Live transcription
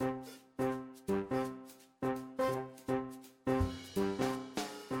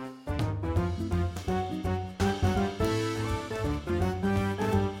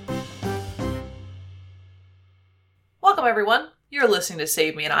Welcome, everyone. You're listening to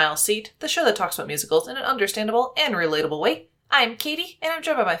Save Me an Aisle Seat, the show that talks about musicals in an understandable and relatable way. I'm Katie, and I'm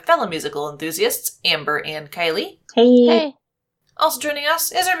joined by my fellow musical enthusiasts, Amber and Kylie. Hey. Also joining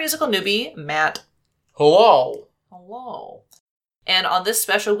us is our musical newbie, Matt. Hello. Hello. And on this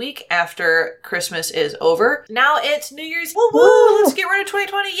special week after Christmas is over, now it's New Year's. Woo woo! Let's get rid of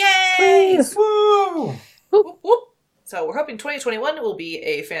 2020. Yay! Please. Woo! Whoop, whoop. So we're hoping 2021 will be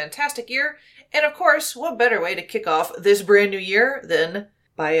a fantastic year. And of course, what better way to kick off this brand new year than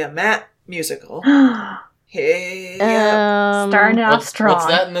by a Matt musical? Hey, yeah. Starting off strong. What's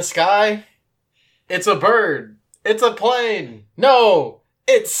that in the sky? It's a bird. It's a plane. No,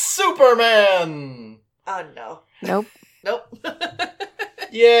 it's Superman. Oh, no. Nope. Nope.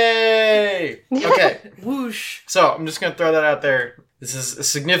 Yay! Okay, Whoosh. so I'm just going to throw that out there. This is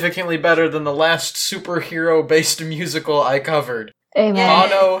significantly better than the last superhero-based musical I covered. Amen. Yeah.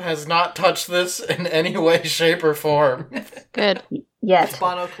 Bono has not touched this in any way, shape, or form. Good. Yet.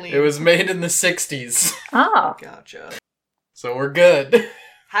 Bono clean. It was made in the 60s, Oh. Gotcha. so we're good.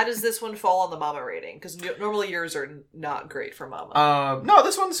 How does this one fall on the Mama rating? Because normally yours are not great for Mama. No,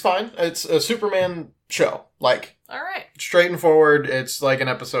 this one's fine. It's a Superman show. Like, All right. straight and forward, it's like an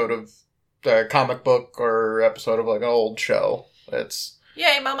episode of a comic book or episode of like an old show. It's...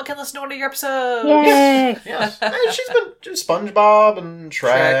 Yay, Mama can listen to one of your episodes. Yay. Yes. Hey, she's been just SpongeBob and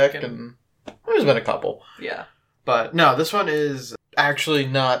Shrek, Shrek and there's been a couple. Yeah. But no, this one is actually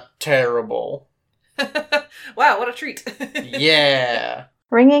not terrible. Wow, what a treat. Yeah.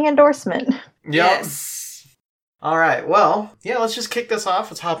 Ringing endorsement. Yep. Yes. All right. Well, yeah, let's just kick this off.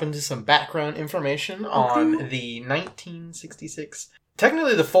 Let's hop into some background information on the 1966.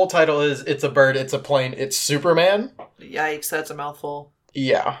 Technically, the full title is It's a Bird, It's a Plane, It's Superman. Yikes, that's a mouthful.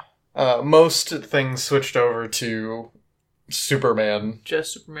 Yeah. Most things switched over to Superman.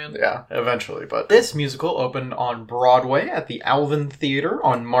 Just Superman. Yeah, eventually. But this musical opened on Broadway at the Alvin Theater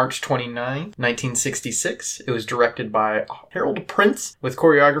on March 29, 1966. It was directed by Harold Prince with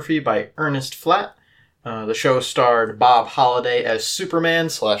choreography by Ernest Flatt. The show starred Bob Holliday as Superman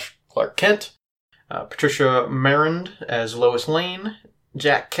 / Clark Kent, Patricia Marand as Lois Lane,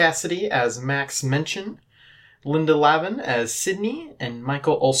 Jack Cassidy as Max Menchen, Linda Lavin as Sydney, and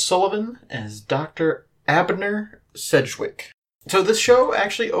Michael O'Sullivan as Dr. Abner Sedgwick. So this show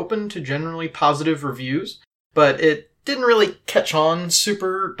actually opened to generally positive reviews, but it didn't really catch on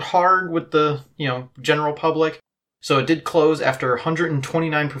super hard with the, general public. So it did close after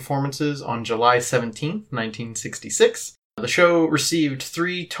 129 performances on July 17th, 1966. The show received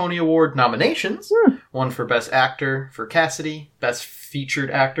 3 Tony Award nominations, one for Best Actor for Cassidy, Best Featured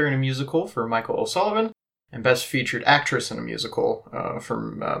Actor in a Musical for Michael O'Sullivan, and Best Featured Actress in a Musical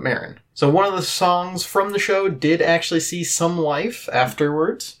from Marin. So one of the songs from the show did actually see some life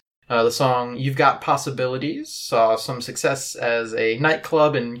afterwards. The song You've Got Possibilities saw some success as a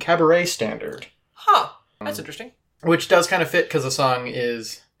nightclub and cabaret standard. Huh. That's interesting. Which does kind of fit because the song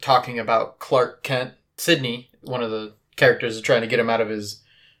is talking about Clark Kent. Sydney, one of the characters, is trying to get him out of his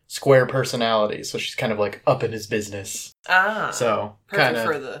square personality, so she's kind of like up in his business. Ah. So Perfect kind of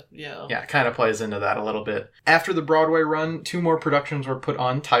for the, Yeah, kind of plays into that a little bit. After the Broadway run, 2 more productions were put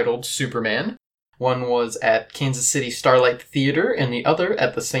on titled Superman. One was at Kansas City Starlight Theater, and the other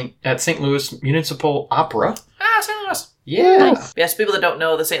at St. Louis Municipal Opera. Ah, St. Louis. Yeah. Nice. Yes, people that don't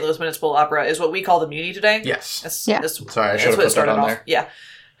know, the St. Louis Municipal Opera is what we call the Muni today. Yes. That's, Yeah. Sorry, I that's should have what it put that started on off. there. Yeah.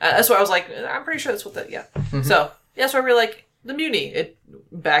 That's why I was like, I'm pretty sure that's what Mhm. So, that's why we were like, the Muni.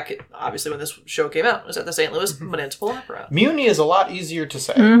 Obviously when this show came out, it was at the St. Louis Municipal Opera. Muni is a lot easier to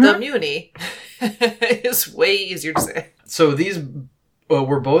say. Mhm. The Muni is way easier to say. So these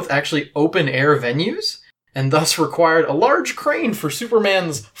were both actually open-air venues, and thus required a large crane for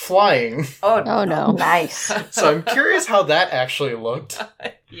Superman's flying. Oh, Oh, no. Nice. So I'm curious how that actually looked.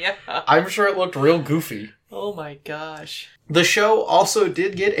 Yeah. I'm sure it looked real goofy. Oh my gosh. The show also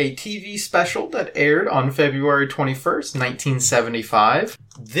did get a TV special that aired on February 21st, 1975.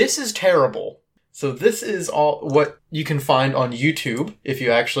 This is terrible. So this is all what you can find on YouTube if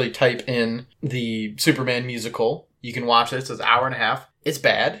you actually type in the Superman musical. You can watch this. It's an hour and a half. It's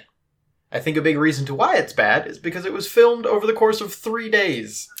bad. I think a big reason to why it's bad is because it was filmed over the course of 3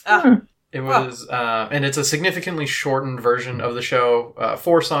 days. It was, and it's a significantly shortened version of the show.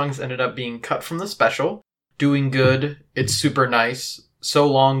 4 songs ended up being cut from the special. Doing Good, It's Super Nice, So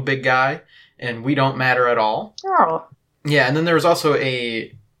Long, Big Guy, and We Don't Matter at All. Oh. Yeah, and then there was also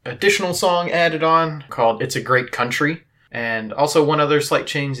a additional song added on called It's a Great Country. And also one other slight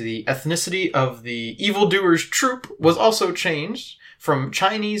change, the ethnicity of the evildoers troupe was also changed from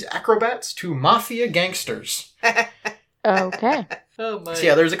Chinese acrobats to mafia gangsters. Okay. Oh my. So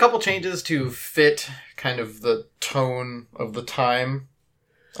yeah, there's a couple changes to fit kind of the tone of the time,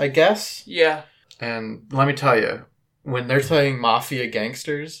 I guess. Yeah. And let me tell you, when they're playing mafia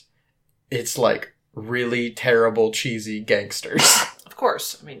gangsters, it's like really terrible, cheesy gangsters. Of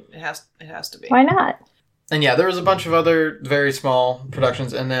course. I mean, it has to be. Why not? And yeah, there was a bunch of other very small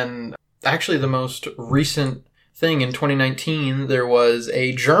productions. And then actually the most recent thing in 2019, there was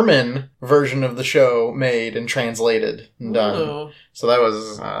a German version of the show made and translated and done. Ooh. So that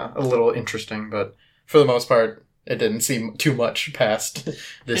was a little interesting, but for the most part, it didn't seem too much past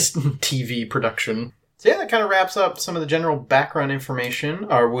this TV production. So yeah, that kind of wraps up some of the general background information.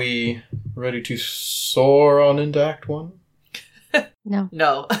 Are we ready to soar on into Act 1? No.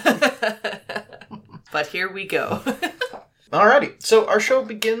 No. But here we go. Alrighty, so our show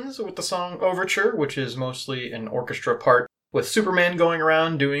begins with the song Overture, which is mostly an orchestra part, with Superman going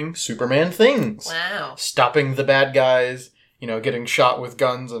around doing Superman things. Wow. Stopping the bad guys, getting shot with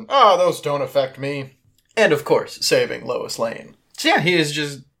guns and, those don't affect me. And of course, saving Lois Lane. So yeah, he is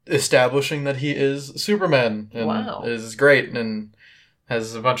just establishing that he is Superman. And Wow. is great and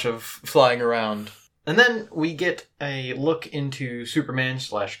has a bunch of flying around. And then we get a look into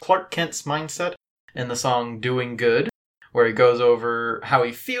Superman/Clark Kent's mindset in the song Doing Good, where he goes over how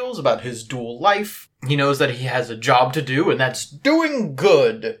he feels about his dual life. He knows that he has a job to do, and that's doing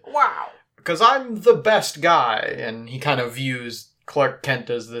good. Wow. Because I'm the best guy. And he kind of views Clark Kent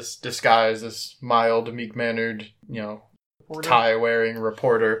as this disguise, this mild, meek-mannered, tie-wearing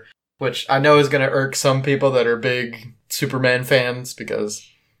reporter, which I know is going to irk some people that are big Superman fans, because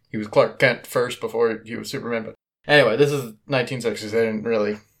he was Clark Kent first before he was Superman. But anyway, this is 1960s. They didn't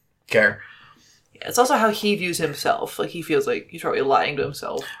really care. It's also how he views himself. Like, he feels like he's probably lying to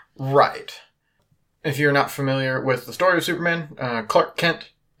himself. Right. If you're not familiar with the story of Superman, Clark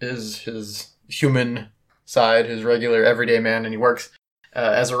Kent is his human side, his regular everyday man, and he works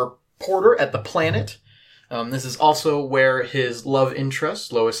as a reporter at The Planet. This is also where his love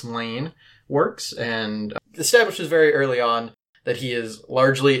interest, Lois Lane, works, and establishes very early on that he is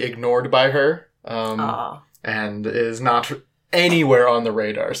largely ignored by her, and is not anywhere on the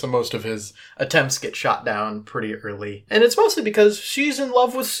radar, so most of his attempts get shot down pretty early. And it's mostly because she's in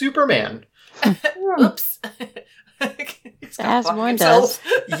love with Superman. Oops. As one does.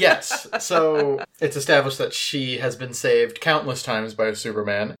 Yes, so it's established that she has been saved countless times by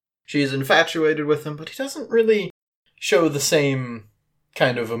Superman. She's infatuated with him, but he doesn't really show the same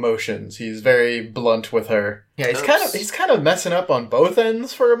kind of emotions. He's very blunt with her. Yeah, he's kind of messing up on both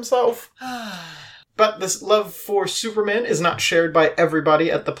ends for himself. But this love for Superman is not shared by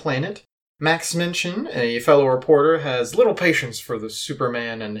everybody at The Planet. Max Minchin, a fellow reporter, has little patience for the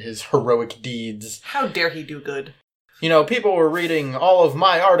Superman and his heroic deeds. How dare he do good? People were reading all of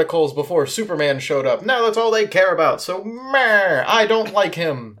my articles before Superman showed up. Now that's all they care about, so meh, I don't like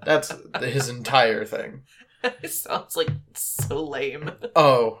him. That's his entire thing. It sounds like so lame.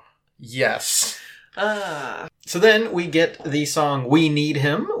 Oh, yes. So then we get the song We Need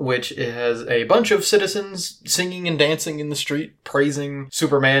Him, which has a bunch of citizens singing and dancing in the street, praising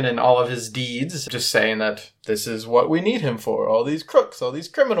Superman and all of his deeds, just saying that this is what we need him for. All these crooks, all these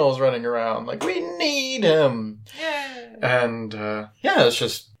criminals running around, like, we need him. Yeah. And, it's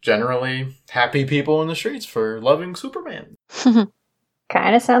just generally happy people in the streets for loving Superman.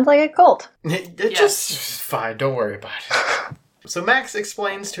 Kind of sounds like a cult. It just fine, don't worry about it. So Max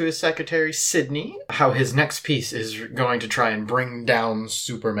explains to his secretary, Sydney, how his next piece is going to try and bring down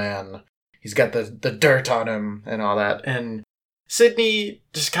Superman. He's got the dirt on him and all that. And Sydney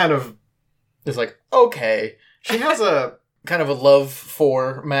just kind of is like, okay. She has a kind of a love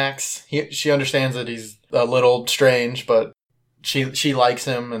for Max. She understands that he's a little strange, but she likes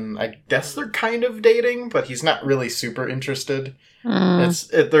him, and I guess they're kind of dating, but he's not really super interested.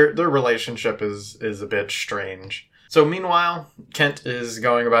 Their relationship is a bit strange. So meanwhile, Kent is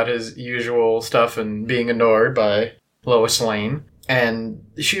going about his usual stuff and being annoyed by Lois Lane. And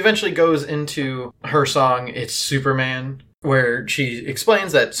she eventually goes into her song, It's Superman, where she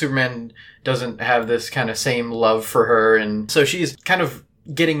explains that Superman doesn't have this kind of same love for her. And so she's kind of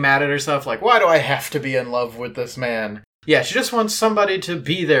getting mad at herself, like, why do I have to be in love with this man? Yeah, she just wants somebody to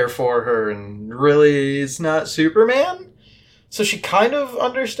be there for her, and really, it's not Superman? So she kind of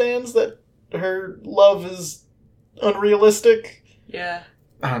understands that her love is unrealistic. Yeah.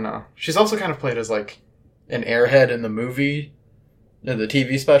 I don't know. She's also kind of played as, like, an airhead in the movie, in the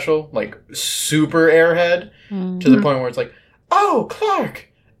TV special. Like, super airhead, to the point where it's like, oh,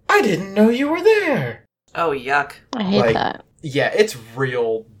 Clark, I didn't know you were there. Oh, yuck. I hate that. Yeah, it's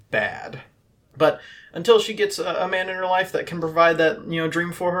real bad. But until she gets a man in her life that can provide that,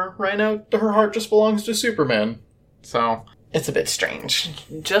 dream for her, right now, her heart just belongs to Superman. So, It's a bit strange.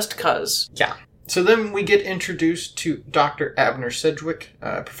 Just 'cause. Yeah. So then we get introduced to Dr. Abner Sedgwick,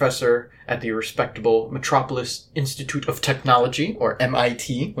 professor at the respectable Metropolis Institute of Technology, or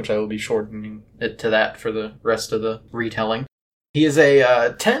MIT, which I will be shortening it to that for the rest of the retelling. He is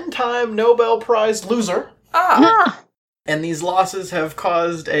a 10-time Nobel Prize loser. And these losses have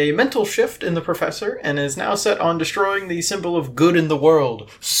caused a mental shift in the professor and is now set on destroying the symbol of good in the world,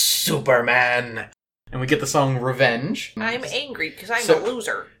 Superman. And we get the song Revenge. I'm angry because I'm a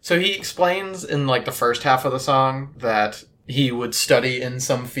loser. So he explains in like the first half of the song that he would study in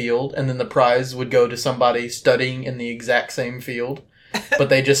some field and then the prize would go to somebody studying in the exact same field. But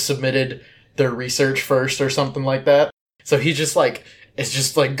they just submitted their research first or something like that. So he just like... It's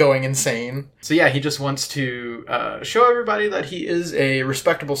just, like, going insane. So, yeah, he just wants to show everybody that he is a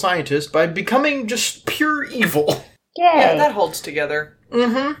respectable scientist by becoming just pure evil. Yay! Yeah, that holds together.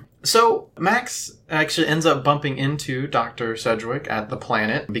 Mm-hmm. So, Max actually ends up bumping into Dr. Sedgwick at the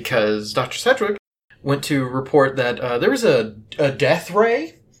planet because Dr. Sedgwick went to report that there was a death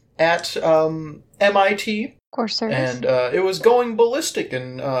ray at MIT. Of course there is. And it was going ballistic,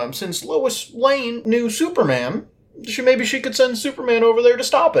 and since Lois Lane knew Superman... Maybe she could send Superman over there to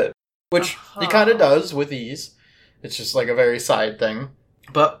stop it. Which he kind of does with ease. It's just like a very side thing.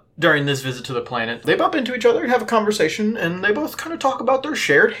 But during this visit to the planet, they bump into each other and have a conversation, and they both kind of talk about their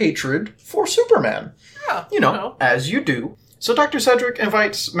shared hatred for Superman. Yeah. You know, as you do. So Dr. Sedgwick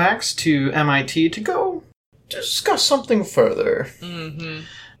invites Max to MIT to go discuss something further. Mm-hmm.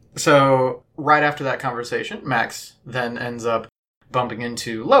 So right after that conversation, Max then ends up bumping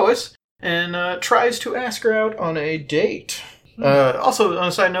into Lois, and tries to ask her out on a date. Also, on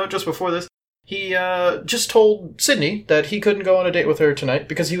a side note, just before this, he just told Sydney that he couldn't go on a date with her tonight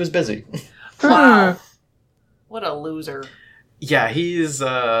because he was busy. Wow. What a loser. Yeah, he's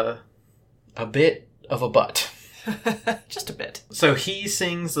a bit of a butt. Just a bit. So he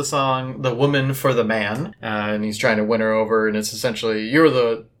sings the song "The Woman for the Man," and he's trying to win her over, and it's essentially, you're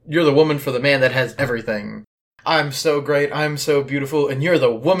the woman for the man that has everything. I'm so great, I'm so beautiful, and you're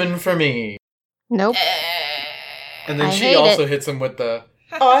the woman for me. Nope. And then she also hits him with the,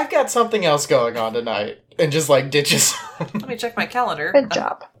 oh, I've got something else going on tonight. And just, like, ditches him. Let me check my calendar. Good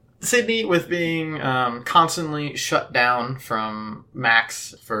job. Sydney, with being constantly shut down from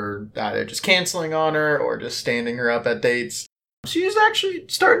Max for either just canceling on her or just standing her up at dates, she's actually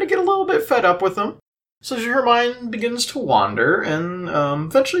starting to get a little bit fed up with him. So her mind begins to wander, and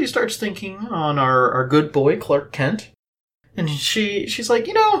eventually starts thinking on our good boy, Clark Kent. And she's like,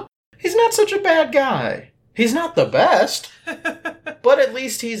 you know, he's not such a bad guy. He's not the best, but at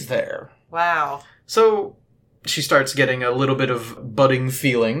least he's there. Wow. So she starts getting a little bit of budding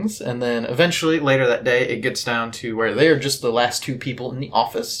feelings, and then eventually, later that day, it gets down to where they are just the last two people in the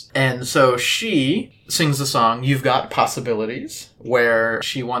office. And so she sings the song, You've Got Possibilities, where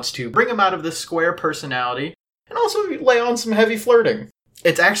she wants to bring him out of this square personality, and also lay on some heavy flirting.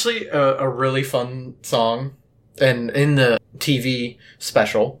 It's actually a really fun song, and in the TV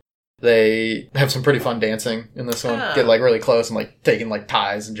special, they have some pretty fun dancing in this one. Get, like, really close and, like, taking, like,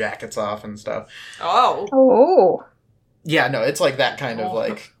 ties and jackets off and stuff. Oh. Yeah, no, it's, like, that kind of,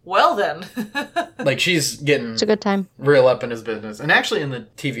 like... Well, then. Like, she's getting... It's a good time. Real up in his business. And actually, in the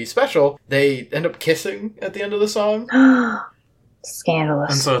TV special, they end up kissing at the end of the song.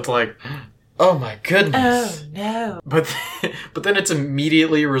 Scandalous. And so it's like, oh my goodness. Oh, no. But then it's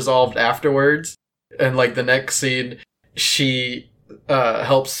immediately resolved afterwards. And, like, the next scene, she...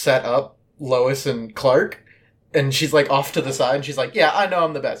 helps set up Lois and Clark, and she's like off to the side, and she's like, yeah, I know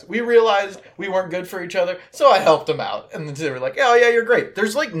I'm the best. We realized we weren't good for each other, so I helped them out. And then they were like, oh yeah, you're great.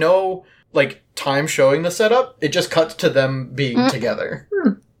 There's like no like time showing the setup. It just cuts to them being together.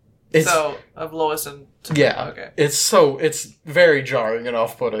 Of Lois and... Yeah. Okay. It's very jarring and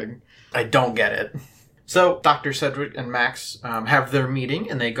off-putting. I don't get it. So, Dr. Sedgwick and Max have their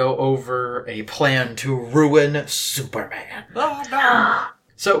meeting, and they go over a plan to ruin Superman. Oh, no.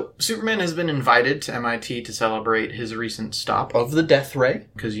 So, Superman has been invited to MIT to celebrate his recent stop of the Death Ray,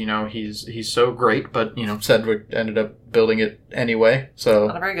 because, you know, he's so great, but, you know, Sedgwick ended up building it anyway, so...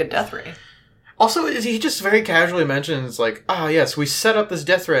 Not a very good death ray. Also, he just very casually mentions, like, yes, we set up this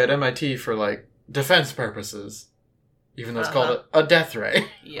Death Ray at MIT for, like, defense purposes. Even though it's called a death ray.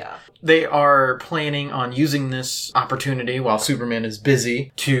 Yeah. They are planning on using this opportunity while Superman is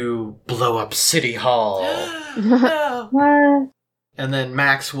busy to blow up City Hall. No. What? And then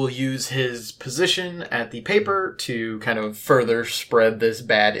Max will use his position at the paper to kind of further spread this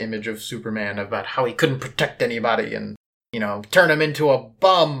bad image of Superman about how he couldn't protect anybody and, you know, turn him into a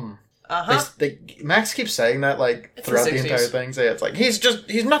bum. Max keeps saying that, like, throughout the entire thing. So it's like, he's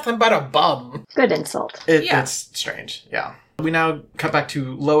nothing but a bum. Good insult. It's strange, yeah. We now cut back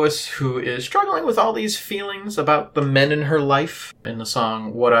to Lois, who is struggling with all these feelings about the men in her life in the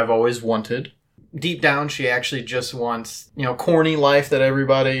song What I've Always Wanted. Deep down, she actually just wants, corny life that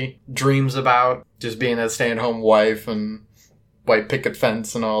everybody dreams about. Just being a stay-at-home wife and white picket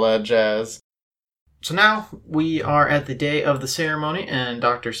fence and all that jazz. So now we are at the day of the ceremony, and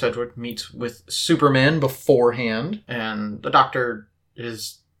Dr. Sedgwick meets with Superman beforehand. And the doctor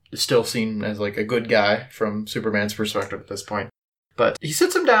is still seen as like a good guy from Superman's perspective at this point. But he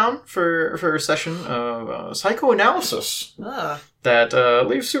sits him down for a session of psychoanalysis that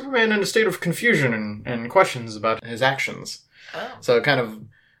leaves Superman in a state of confusion and questions about his actions. Oh. So it kind of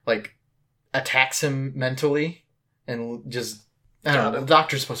like attacks him mentally and just, I don't know, the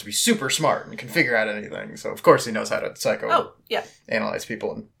doctor's supposed to be super smart and can figure out anything. So of course he knows how to analyze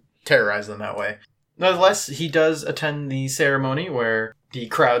people and terrorize them that way. Nonetheless, he does attend the ceremony where the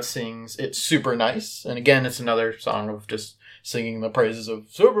crowd sings It's Super Nice. And again, it's another song of just singing the praises of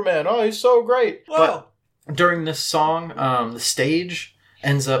Superman. Oh, he's so great. Whoa. But during this song, the stage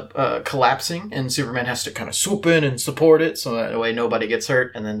ends up collapsing, and Superman has to kind of swoop in and support it so that way nobody gets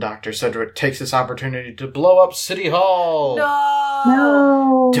hurt. And then Dr. Sedgwick takes this opportunity to blow up City Hall.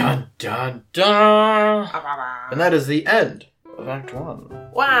 No. Dun, dun, dun. And that is the end of Act 1.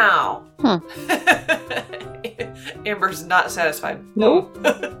 Wow. Amber's not satisfied. Nope.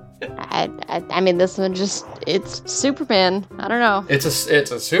 I mean, this one it's Superman. I don't know. It's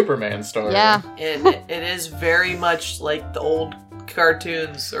a Superman story. Yeah. It is very much like the old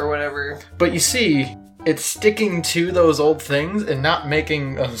cartoons or whatever. But you see, it's sticking to those old things and not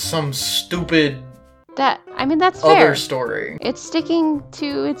making some stupid That's other fair. story. It's sticking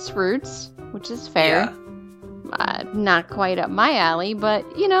to its roots, which is fair. Yeah. Not quite up my alley, but,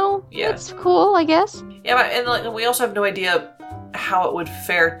 Yeah. it's cool, I guess. Yeah, and we also have no idea how it would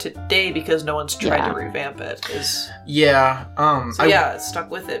fare today because no one's tried to revamp it. Yeah. It stuck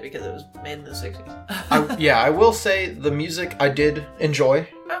with it because it was made in the 60s. I will say the music I did enjoy.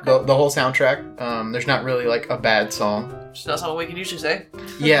 Okay. The whole soundtrack. There's not really like a bad song. It's not something we can usually say.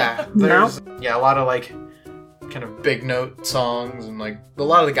 Yeah. There's a lot of like kind of big note songs, and like a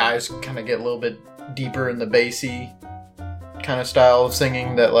lot of the guys kind of get a little bit deeper in the bassy kind of style of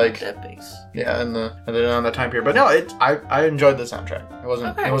singing that like That bass. yeah, and then on the time period. But no, I enjoyed the soundtrack. It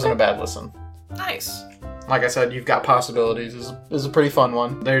wasn't a bad listen. Nice. Like I said, You've Got Possibilities is a pretty fun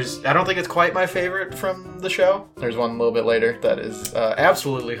one. I don't think it's quite my favorite from the show. There's one a little bit later that is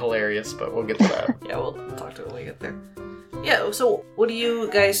absolutely hilarious, but we'll get to that. Yeah, we'll talk to it when we get there. Yeah, so what do you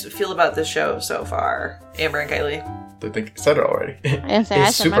guys feel about this show so far? Amber and Kylie? I think I said it already. I said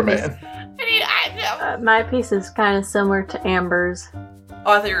Superman. My piece is kind of similar to Amber's.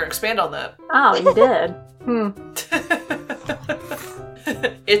 Oh, I thought you were going to expand on that. Oh, you did?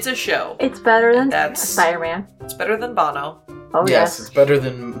 It's a show. It's better than That's- Spider-Man. It's better than Bono. Oh, Yes, yes. it's better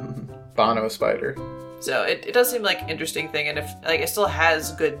than Bono Spider. So it does seem like an interesting thing, and it still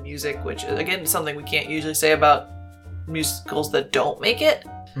has good music, which is, again, something we can't usually say about musicals that don't make it,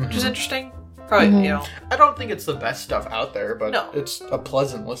 which is interesting. Probably, I don't think it's the best stuff out there, but No. it's a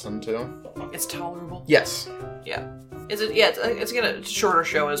pleasant listen to. it's tolerable. Yes. It's a shorter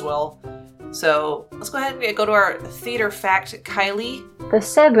show as well. So let's go ahead and go to our theater fact, Kylie. The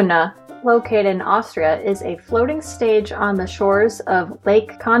Sebuna, located in Austria, is a floating stage on the shores of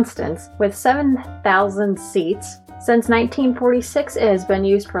Lake Constance with 7,000 seats. Since 1946, it has been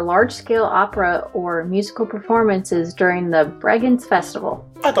used for large-scale opera or musical performances during the Bregenz Festival.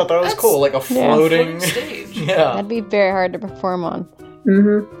 I thought that was That's- cool, like a floating... stage. yeah. That'd be very hard to perform on.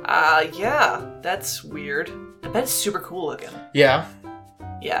 Mm-hmm. Yeah, that's weird. I bet it's super cool looking. Yeah.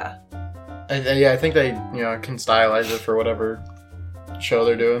 Yeah. I think they, can stylize it for whatever show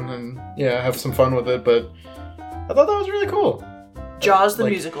they're doing and, have some fun with it, but I thought that was really cool. Jaws the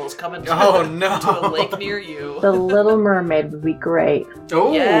Like- musical is coming to, Oh, no. to a lake near you. The Little Mermaid would be great.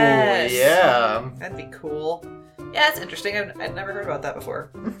 Oh, Yes. yeah. That'd be cool. Yeah, it's interesting. I'd never heard about that before.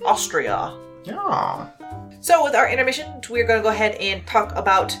 Austria. Yeah. So with our intermission, we're going to go ahead and talk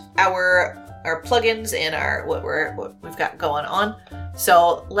about our plugins and what we've got going on.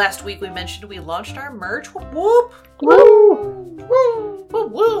 So last week we mentioned we launched our merch. Whoop whoop. Woo! Woo woo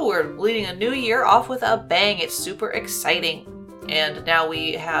woo. We're leading a new year off with a bang. It's super exciting. And now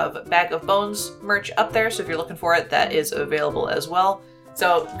we have Bag of Bones merch up there, so if you're looking for it, that is available as well.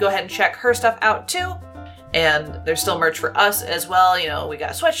 So go ahead and check her stuff out too. And there's still merch for us as well. We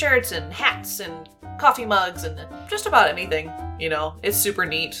got sweatshirts and hats and coffee mugs and just about anything. You know, it's super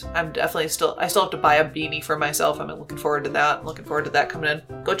neat. I still have to buy a beanie for myself. I'm looking forward to that. I'm looking forward to that coming in.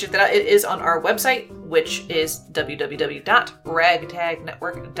 Go check that out. It is on our website, which is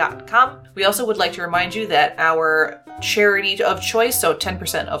www.ragtagnetwork.com. We also would like to remind you that our charity of choice, so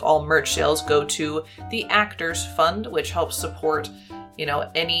 10% of all merch sales, go to the Actors Fund, which helps support, you know,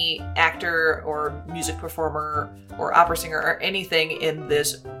 any actor or music performer or opera singer or anything in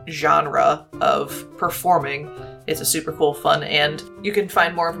this genre of performing. It's a super cool fund, and you can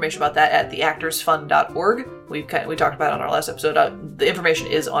find more information about that at theactorsfund.org. We talked about it on our last episode. The information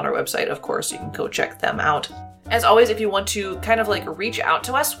is on our website, of course. You can go check them out. As always, if you want to kind of like reach out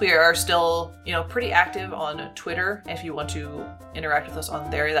to us, we are still, you know, pretty active on Twitter. If you want to interact with us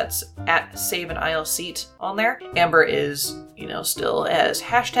on there, that's at Save an Aisle Seat on there. Amber is, you know, still as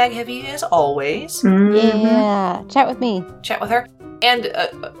hashtag heavy as always. Yeah, chat with me. Chat with her. And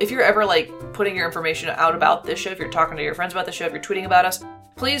if you're ever like putting your information out about this show, if you're talking to your friends about the show, if you're tweeting about us,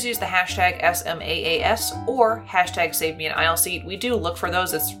 please use the hashtag SMAAS or hashtag Save Me an Aisle Seat. We do look for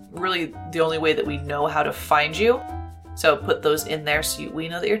those. It's really the only way that we know how to find you. So put those in there so we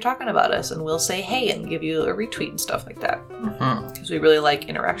know that you're talking about us, and we'll say hey and give you a retweet and stuff like that. Because we really like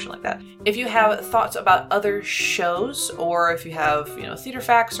interaction like that. If you have thoughts about other shows, or if you have, you know, theater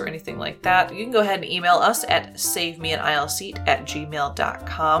facts or anything like that, you can go ahead and email us at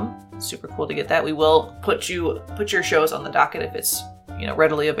savemeanileseat@gmail.com. Super cool to get that. We will put your shows on the docket if it's, you know,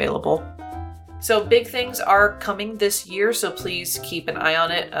 readily available. So big things are coming this year, so please keep an eye on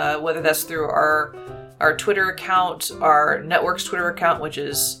it, whether that's through our Twitter account, our network's Twitter account, which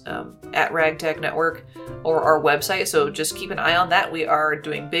is at Ragtag Network, or our website. So just keep an eye on that. We are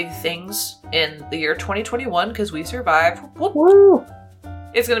doing big things in the year 2021 because we survived. Woo!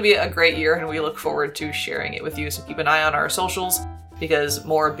 It's going to be a great year, and we look forward to sharing it with you. So keep an eye on our socials, because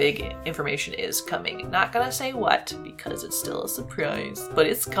more big information is coming. Not going to say what, because it's still a surprise, but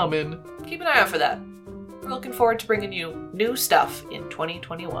it's coming. Keep an eye out for that. We're looking forward to bringing you new stuff in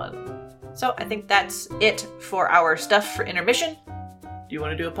 2021. So I think that's it for our stuff for intermission. Do you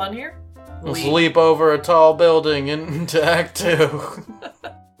want to do a pun here? Let's leap over a tall building into Act 2.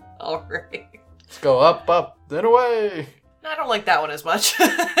 All right. Let's go up, up, then away. I don't like that one as much.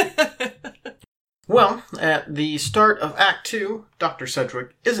 Well, at the start of Act 2, Dr.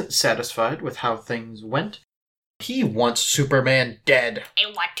 Sedgwick isn't satisfied with how things went. He wants Superman dead. I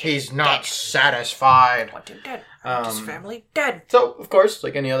want him He's not satisfied. I want him dead. I want his family dead. So, of course,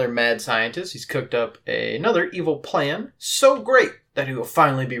 like any other mad scientist, he's cooked up another evil plan so great that he will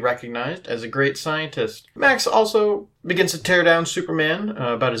finally be recognized as a great scientist. Max also begins to tear down Superman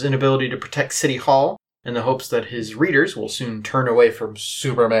about his inability to protect City Hall in the hopes that his readers will soon turn away from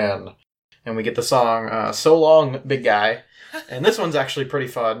Superman. And we get the song, So Long, Big Guy. And this one's actually pretty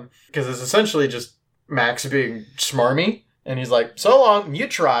fun, because it's essentially just Max being smarmy. And he's like, so long, you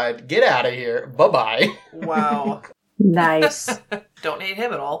tried, get out of here, bye-bye. Wow. Nice. Don't hate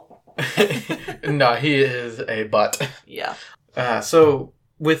him at all. No, he is a butt. Yeah. So,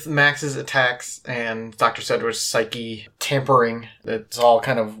 with Max's attacks and Dr. Sedgwick's psyche tampering, it's all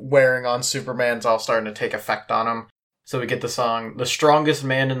kind of wearing on Superman. It's all starting to take effect on him. So we get the song, The Strongest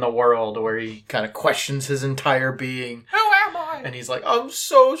Man in the World, where he kind of questions his entire being. Who am I? And he's like, I'm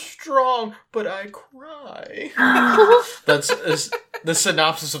so strong, but I cry. That's the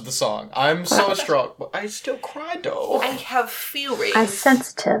synopsis of the song. I'm so strong, but I still cry, though. I have feelings. I'm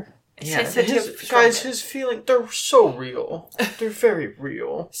sensitive. Yeah, Sensitive his feelings, they're so real. They're very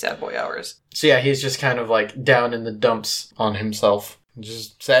real. Sad boy hours. So yeah, he's just kind of like down in the dumps on himself.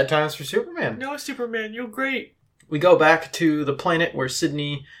 Just sad times for Superman. No, Superman, you're great. We go back to the planet where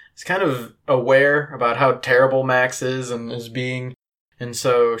Sydney is kind of aware about how terrible Max is and is being. And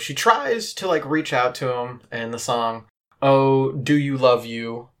so she tries to like reach out to him, and the song, Oh, Do You Love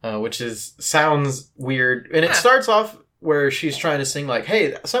You, which sounds weird. And it starts off where she's trying to sing like,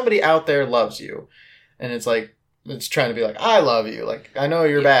 hey, somebody out there loves you. And it's like, it's trying to be like, I love you. Like, I know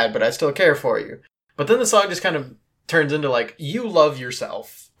you're bad, but I still care for you. But then the song just kind of turns into like, you love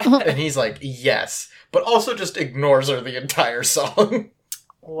yourself. And he's like, yes. But also just ignores her the entire song.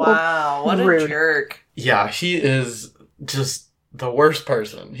 Wow, what a jerk. Yeah, he is just the worst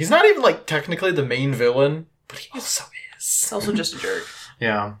person. He's not even like technically the main villain, but he also is. He's also just a jerk.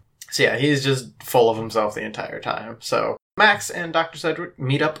 Yeah. So yeah, he's just full of himself the entire time. So Max and Dr. Sedgwick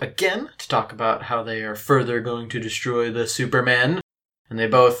meet up again to talk about how they are further going to destroy the Supermen. And they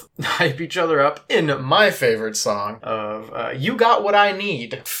both hype each other up in my favorite song of You Got What I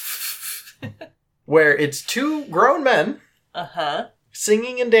Need. Where it's two grown men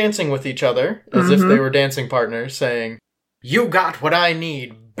singing and dancing with each other as if they were dancing partners, saying, You got what I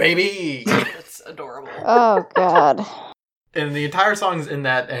need, baby. It's It's adorable. Oh god. And the entire song's in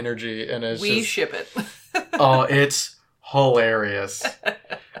that energy, and it's We just... ship it. Oh, it's hilarious.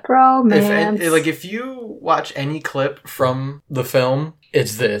 Bromance. If you watch any clip from the film,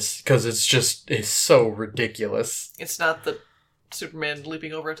 it's this, because it's so ridiculous. It's not the Superman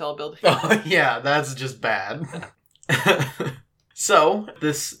leaping over a tall building. Oh, yeah, that's just bad. So,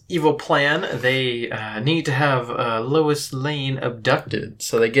 this evil plan, they need to have Lois Lane abducted.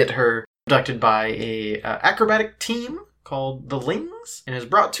 So they get her abducted by a acrobatic team called the Lings, and is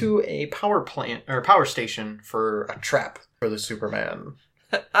brought to a power station for a trap for the Superman.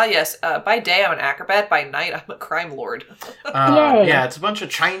 Yes. By day, I'm an acrobat. By night, I'm a crime lord. Yay. Yeah, it's a bunch of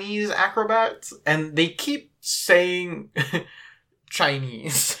Chinese acrobats, and they keep saying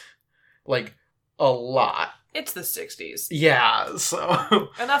Chinese, like, a lot. It's the 60s. Yeah, so...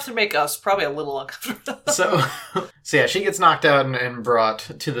 Enough to make us probably a little uncomfortable. So yeah, she gets knocked out and brought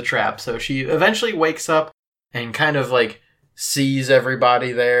to the trap. So she eventually wakes up and kind of, like, sees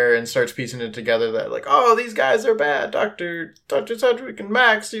everybody there and starts piecing it together that, like, oh, these guys are bad. Dr. Sedgwick and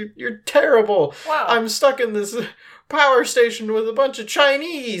Max, you're terrible. Wow. I'm stuck in this power station with a bunch of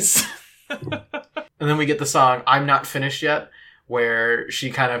Chinese. And then we get the song I'm Not Finished Yet, where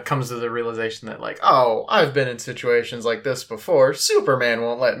she kind of comes to the realization that, like, oh, I've been in situations like this before. Superman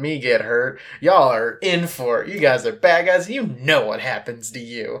won't let me get hurt. Y'all are in for it. You guys are bad guys. You know what happens to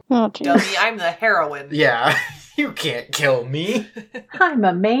you. Oh jeez. Dummy, I'm the heroine. Yeah, you can't kill me. I'm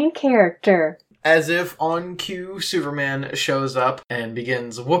a main character. As if on cue, Superman shows up and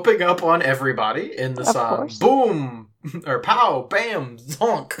begins whooping up on everybody in the Of song. course. Boom! Or pow, bam,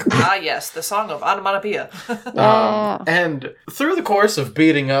 zonk. Ah, yes, the song of onomatopoeia. Yeah. And through the course of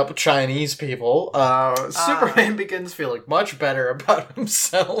beating up Chinese people, Superman begins feeling much better about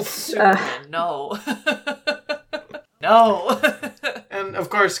himself. Superman, no. No. And of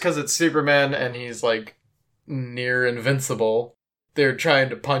course, because it's Superman and he's like near invincible, they're trying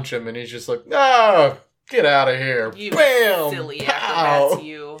to punch him and he's just like, ah, get out of here. You Bam! silly Pow! acrobats,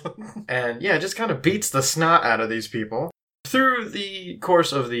 you. And yeah, just kind of beats the snot out of these people. Through the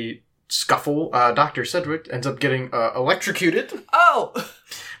course of the scuffle, Dr. Sedgwick ends up getting electrocuted. Oh!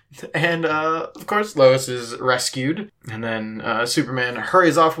 And, of course, Lois is rescued. And then Superman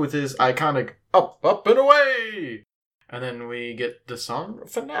hurries off with his iconic up, up, and away! And then we get the song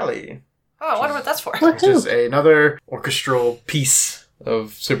finale, Oh, I wonder what that's for. which is another orchestral piece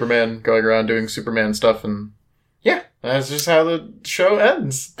of Superman going around doing Superman stuff. And yeah, that's just how the show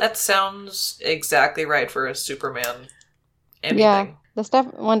ends. That sounds exactly right for a Superman anything. Yeah. This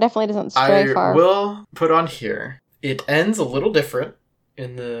one definitely doesn't stray I far. will put on here, it ends a little different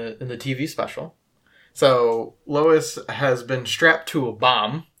in the TV special. So Lois has been strapped to a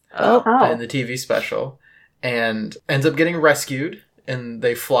bomb Oh. in the TV special and ends up getting rescued, and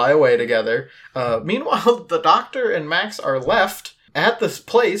they fly away together. Meanwhile, the Doctor and Max are left at this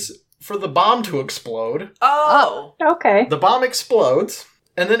place for the bomb to explode. Oh! Okay. The bomb explodes,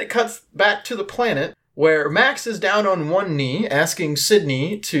 and then it cuts back to the planet where Max is down on one knee asking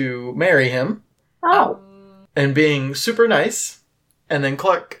Sydney to marry him Oh. and being super nice. And then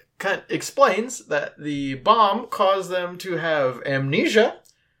Clark Kent explains that the bomb caused them to have amnesia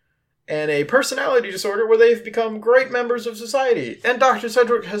and a personality disorder where they've become great members of society. And Dr.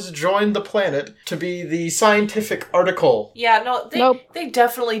 Sedgwick has joined the planet to be the scientific article. Yeah, no, Nope. they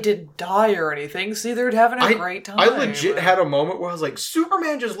definitely didn't die or anything. See, they're having a great time. I legit had a moment where I was like,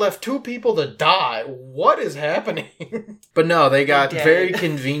 Superman just left 2 people to die. What is happening? But no, they got They're dead. very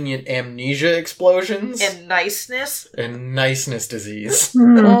convenient amnesia explosions And niceness? and niceness disease.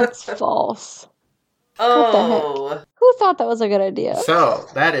 Hmm. That's false. Oh. Who thought that was a good idea? So,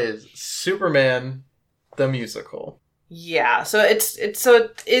 that is Superman the musical. Yeah, so it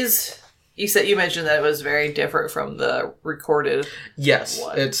is. You mentioned that it was very different from the recorded. Yes,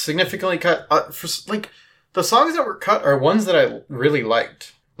 What? it's significantly cut. The songs that were cut are ones that I really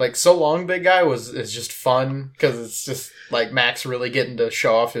liked. Like, So Long Big Guy is just fun, because it's just, like, Max really getting to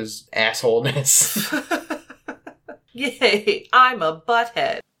show off his assholeness. Yay! I'm a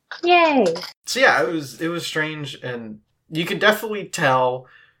butthead. Yay. So yeah, it was strange, and you can definitely tell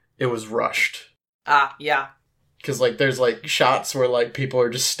it was rushed. Ah, yeah. Because, like, there's, like, shots where, like, people are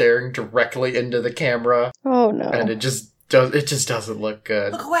just staring directly into the camera, Oh no. and it just doesn't look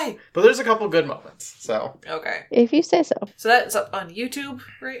good. Look away. But there's a couple good moments, so. Okay, If you say so. so that's up on YouTube,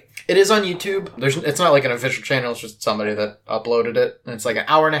 right? It is on YouTube. It's not like an official channel, it's just somebody that uploaded it, and it's like an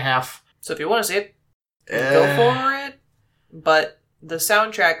hour and a half. So if you want to see it, go for it. But the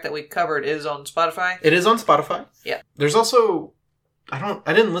soundtrack that we covered is on Spotify. It is on Spotify. Yeah. There's also, I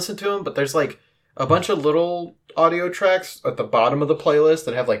didn't listen to them, but there's like a bunch of little audio tracks at the bottom of the playlist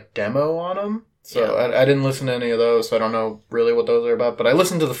that have like demo on them. So I didn't listen to any of those, so I don't know really what those are about. But I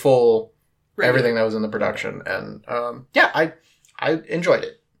listened to the full everything that was in the production, and I enjoyed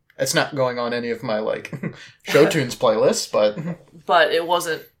it. It's not going on any of my like show tunes playlists, but it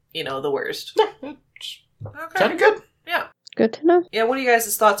wasn't, the worst. No, it's sounded good. Yeah. Good to know. Yeah, what are you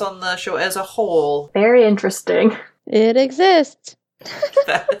guys' thoughts on the show as a whole? Very interesting. It exists.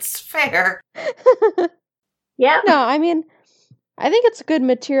 That's fair. Yeah. No, I mean, I think it's good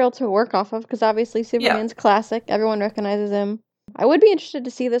material to work off of because obviously Superman's classic. Everyone recognizes him. I would be interested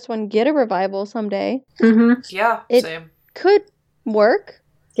to see this one get a revival someday. Mm-hmm. Yeah, It same. could work.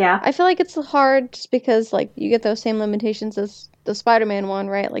 Yeah. I feel like it's hard just because, like, you get those same limitations as the Spider-Man one,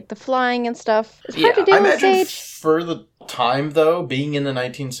 right? Like the flying and stuff. It's hard to do I on imagine stage. for the time, though, being in the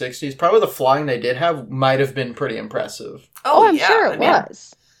 1960s, probably the flying they did have might have been pretty impressive. Oh, I'm yeah, sure I it mean,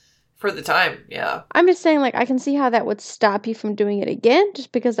 was. For the time, yeah. I'm just saying, like, I can see how that would stop you from doing it again,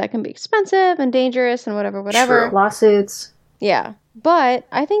 just because that can be expensive and dangerous and whatever. True. Lawsuits. Yeah. But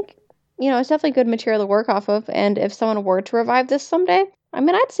I think, it's definitely good material to work off of, and if someone were to revive this someday, I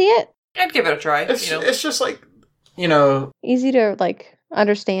mean, I'd see it. I'd give it a try, It's just like, Easy to, like,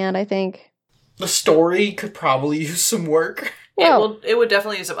 understand, I think. the story could probably use some work. Well, It would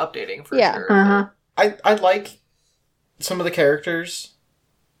definitely need some updating, for Yeah. sure. Uh-huh. I like some of the characters,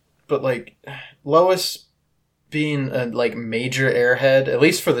 but like Lois being a like major airhead, at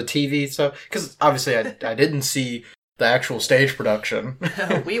least for the TV stuff, because obviously I didn't see the actual stage production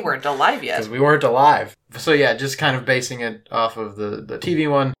We weren't alive yet. because we weren't alive. So yeah, just kind of basing it off of the TV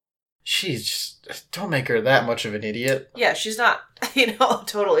one. She's just, don't make her that much of an idiot. Yeah, she's not, a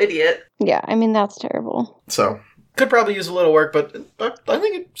total idiot. yeah, I mean, that's terrible. So could probably use a little work, but I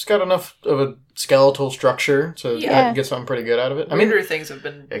think it's got enough of a skeletal structure to Yeah. get something pretty good out of it. I mean, Weirder things have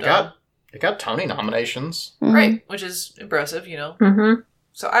been it done. got Tony nominations. Mhm. Right, which is impressive, Mm-hmm.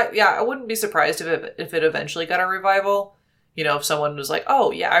 So I wouldn't be surprised if it eventually got a revival. If someone was like,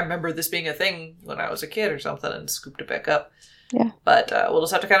 oh yeah, I remember this being a thing when I was a kid or something, and scooped it back up. Yeah. But we'll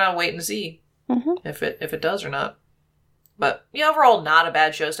just have to kind of wait and see Mhm. if it does or not. But overall, not a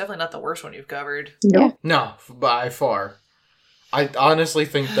bad show. It's definitely not the worst one you've covered. Nope. No, by far. I honestly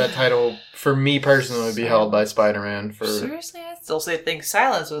think that title, for me personally, would be held by Spider-Man. Seriously, I still think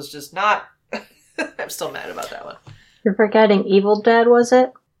Silence was just not. I'm still mad about that one. You're forgetting Evil Dead, was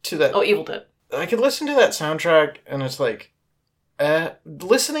it? To that, Oh, Evil Dead. I could listen to that soundtrack, and it's like,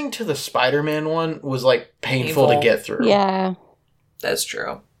 listening to the Spider-Man one was like painful to Painful. get through. Yeah. That's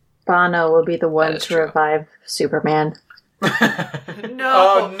true. Bono will be the one That is to true. revive Superman. No.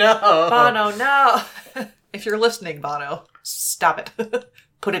 Oh no, Bono, no. If you're listening, Bono, stop it.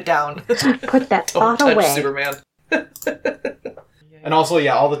 Put it down. Put that Don't thought touch away. Superman. And also,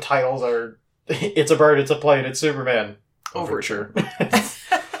 yeah, all the titles are "It's a Bird, It's a Plane, It's Superman." Overture.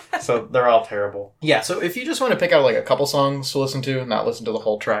 So they're all terrible. Yeah, so if you just want to pick out like a couple songs to listen to and not listen to the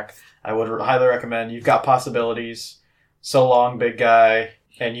whole track, I would highly recommend You've Got Possibilities, So Long Big Guy,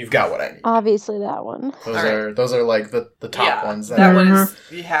 and You've Got What I Need. Obviously that one. Those are like the top ones That one Mhm. is,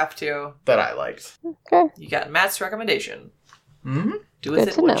 you have to. that I liked. Okay. You got Matt's recommendation. Mm-hmm. Do with Good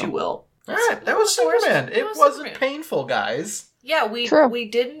it to what know. you will. Alright, that was Of course, Superman. it It was wasn't Superman. painful, guys. Yeah, we True.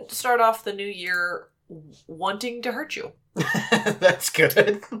 didn't start off the new year wanting to hurt you. That's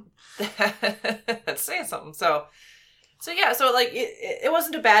good. That's saying something. So like it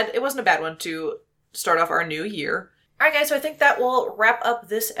wasn't a bad one to start off our new year. All right, guys. So I think that will wrap up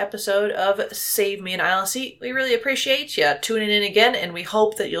this episode of Save Me an Aisle Seat. We really appreciate you tuning in again, and we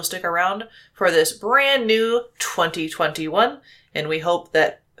hope that you'll stick around for this brand new 2021. And we hope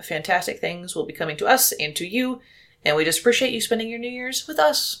that fantastic things will be coming to us and to you. And we just appreciate you spending your New Year's with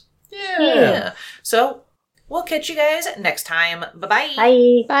us. Yeah. So we'll catch you guys next time. Bye-bye.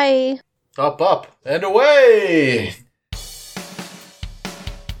 Bye. Bye. Up, and away!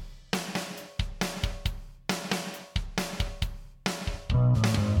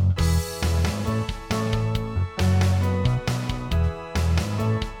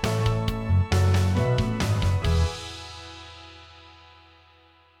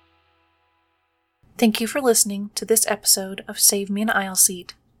 Thank you for listening to this episode of Save Me an Aisle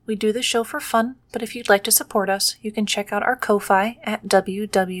Seat. We do this show for fun, but if you'd like to support us, you can check out our Ko-Fi at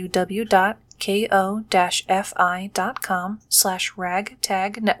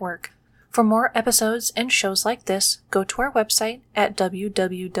ko-fi.com/ragtagnetwork. For more episodes and shows like this, go to our website at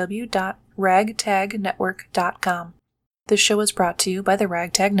www.ragtagnetwork.com. This show is brought to you by the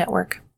Ragtag Network.